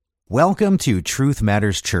Welcome to Truth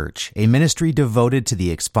Matters Church, a ministry devoted to the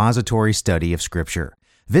expository study of Scripture.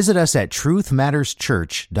 Visit us at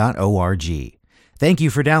truthmatterschurch.org. Thank you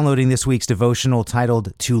for downloading this week's devotional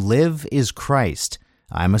titled, To Live is Christ.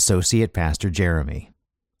 I'm Associate Pastor Jeremy.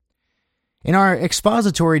 In our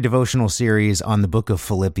expository devotional series on the book of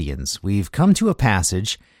Philippians, we've come to a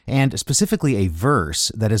passage, and specifically a verse,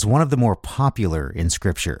 that is one of the more popular in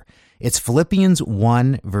Scripture. It's Philippians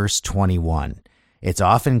 1, verse 21. It's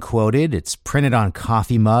often quoted, it's printed on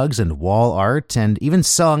coffee mugs and wall art, and even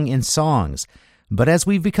sung in songs. But as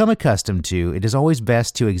we've become accustomed to, it is always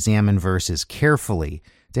best to examine verses carefully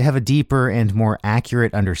to have a deeper and more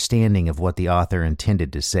accurate understanding of what the author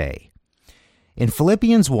intended to say. In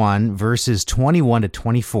Philippians 1, verses 21 to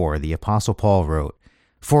 24, the Apostle Paul wrote,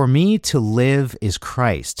 "For me to live is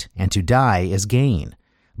Christ, and to die is gain.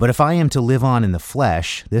 But if I am to live on in the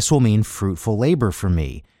flesh, this will mean fruitful labor for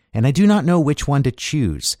me, and I do not know which one to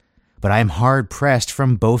choose. But I am hard-pressed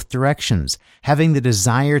from both directions, having the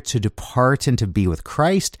desire to depart and to be with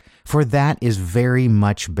Christ, for that is very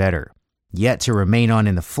much better. Yet to remain on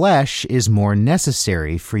in the flesh is more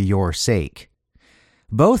necessary for your sake."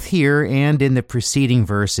 Both here and in the preceding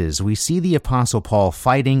verses, we see the Apostle Paul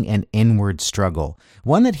fighting an inward struggle,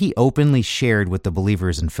 one that he openly shared with the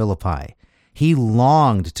believers in Philippi. He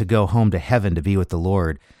longed to go home to heaven to be with the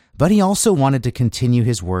Lord, but he also wanted to continue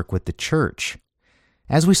his work with the church.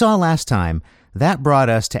 As we saw last time, that brought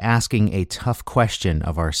us to asking a tough question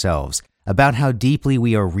of ourselves about how deeply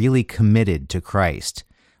we are really committed to Christ.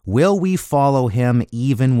 Will we follow him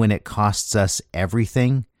even when it costs us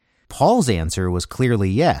everything? Paul's answer was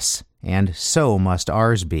clearly yes, and so must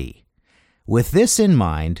ours be. With this in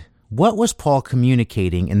mind, what was Paul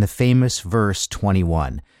communicating in the famous verse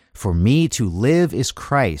 21? For me to live is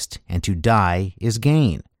Christ, and to die is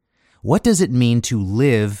gain. What does it mean to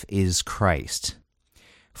live is Christ?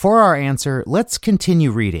 For our answer, let's continue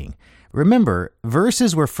reading. Remember,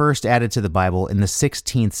 verses were first added to the Bible in the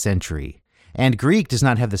 16th century, and Greek does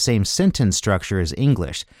not have the same sentence structure as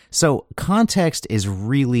English, so context is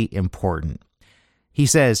really important. He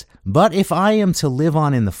says, "But if I am to live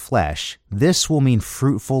on in the flesh, this will mean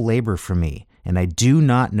fruitful labor for me, and I do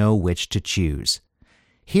not know which to choose."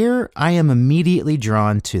 Here, I am immediately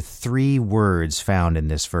drawn to three words found in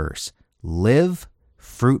this verse: live,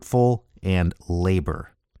 fruitful, and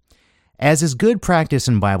labor. As is good practice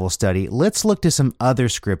in Bible study, let's look to some other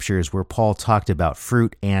scriptures where Paul talked about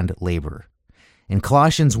fruit and labor. In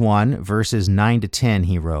Colossians 1, verses 9 to 10,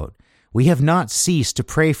 he wrote, "We have not ceased to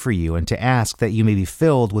pray for you and to ask that you may be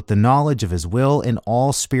filled with the knowledge of his will in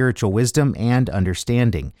all spiritual wisdom and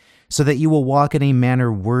understanding, so that you will walk in a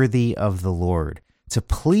manner worthy of the Lord, to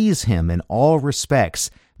please him in all respects,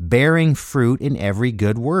 bearing fruit in every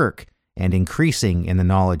good work, and increasing in the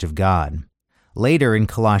knowledge of God." Later in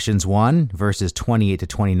Colossians 1, verses 28 to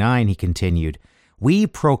 29, he continued, "We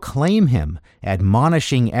proclaim him,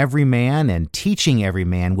 admonishing every man and teaching every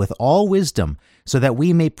man with all wisdom, so that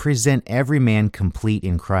we may present every man complete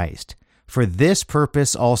in Christ. For this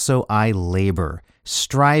purpose also I labor,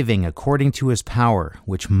 striving according to his power,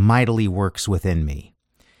 which mightily works within me."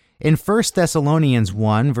 In 1 Thessalonians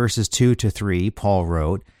 1, verses 2 to 3, Paul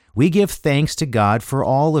wrote, "We give thanks to God for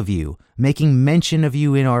all of you, making mention of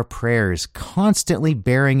you in our prayers, constantly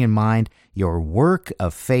bearing in mind your work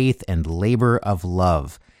of faith and labor of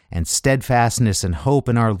love, and steadfastness and hope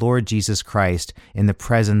in our Lord Jesus Christ in the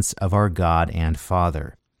presence of our God and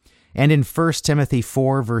Father." And in 1 Timothy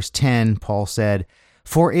 4, verse 10, Paul said,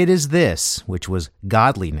 "For it is this," which was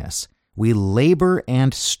godliness, "we labor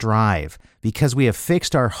and strive, because we have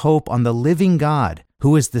fixed our hope on the living God,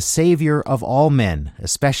 who is the Savior of all men,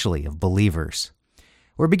 especially of believers."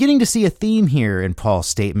 We're beginning to see a theme here in Paul's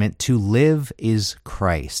statement, to live is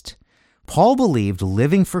Christ. Paul believed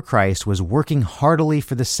living for Christ was working heartily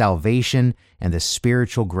for the salvation and the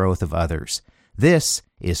spiritual growth of others. This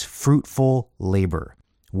is fruitful labor,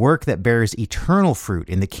 work that bears eternal fruit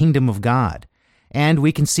in the kingdom of God. And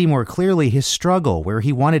we can see more clearly his struggle, where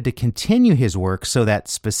he wanted to continue his work so that,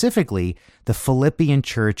 specifically, the Philippian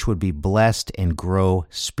church would be blessed and grow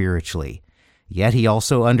spiritually. Yet he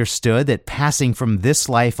also understood that passing from this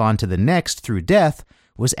life on to the next through death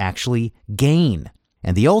was actually gain,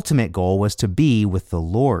 and the ultimate goal was to be with the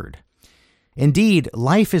Lord. Indeed,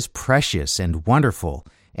 life is precious and wonderful,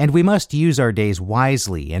 and we must use our days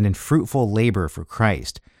wisely and in fruitful labor for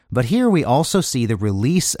Christ. But here we also see the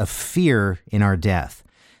release of fear in our death,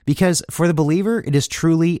 because for the believer, it is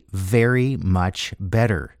truly very much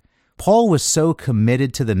better. Paul was so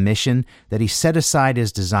committed to the mission that he set aside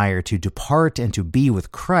his desire to depart and to be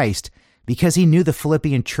with Christ because he knew the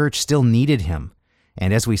Philippian church still needed him.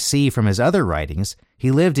 And as we see from his other writings,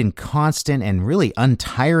 he lived in constant and really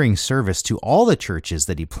untiring service to all the churches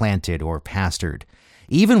that he planted or pastored.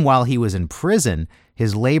 Even while he was in prison,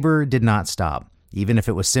 his labor did not stop, even if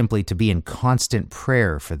it was simply to be in constant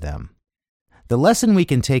prayer for them. The lesson we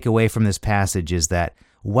can take away from this passage is that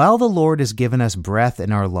while the Lord has given us breath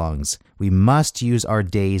in our lungs, we must use our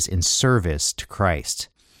days in service to Christ.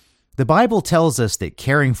 The Bible tells us that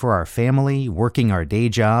caring for our family, working our day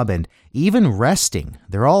job, and even resting,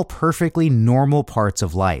 they're all perfectly normal parts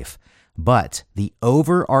of life. But the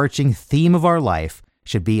overarching theme of our life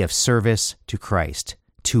should be of service to Christ.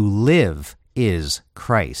 To live is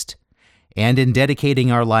Christ. And in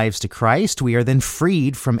dedicating our lives to Christ, we are then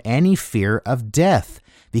freed from any fear of death,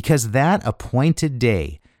 because that appointed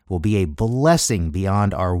day will be a blessing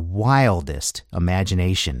beyond our wildest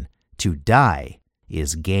imagination. To die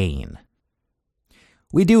is gain.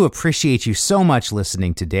 We do appreciate you so much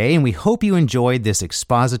listening today, and we hope you enjoyed this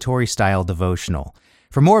expository-style devotional.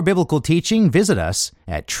 For more biblical teaching, visit us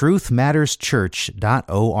at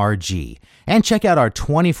truthmatterschurch.org and check out our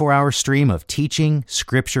 24-hour stream of teaching,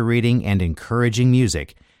 scripture reading, and encouraging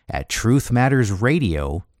music at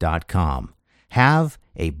truthmattersradio.com. Have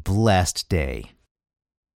a blessed day.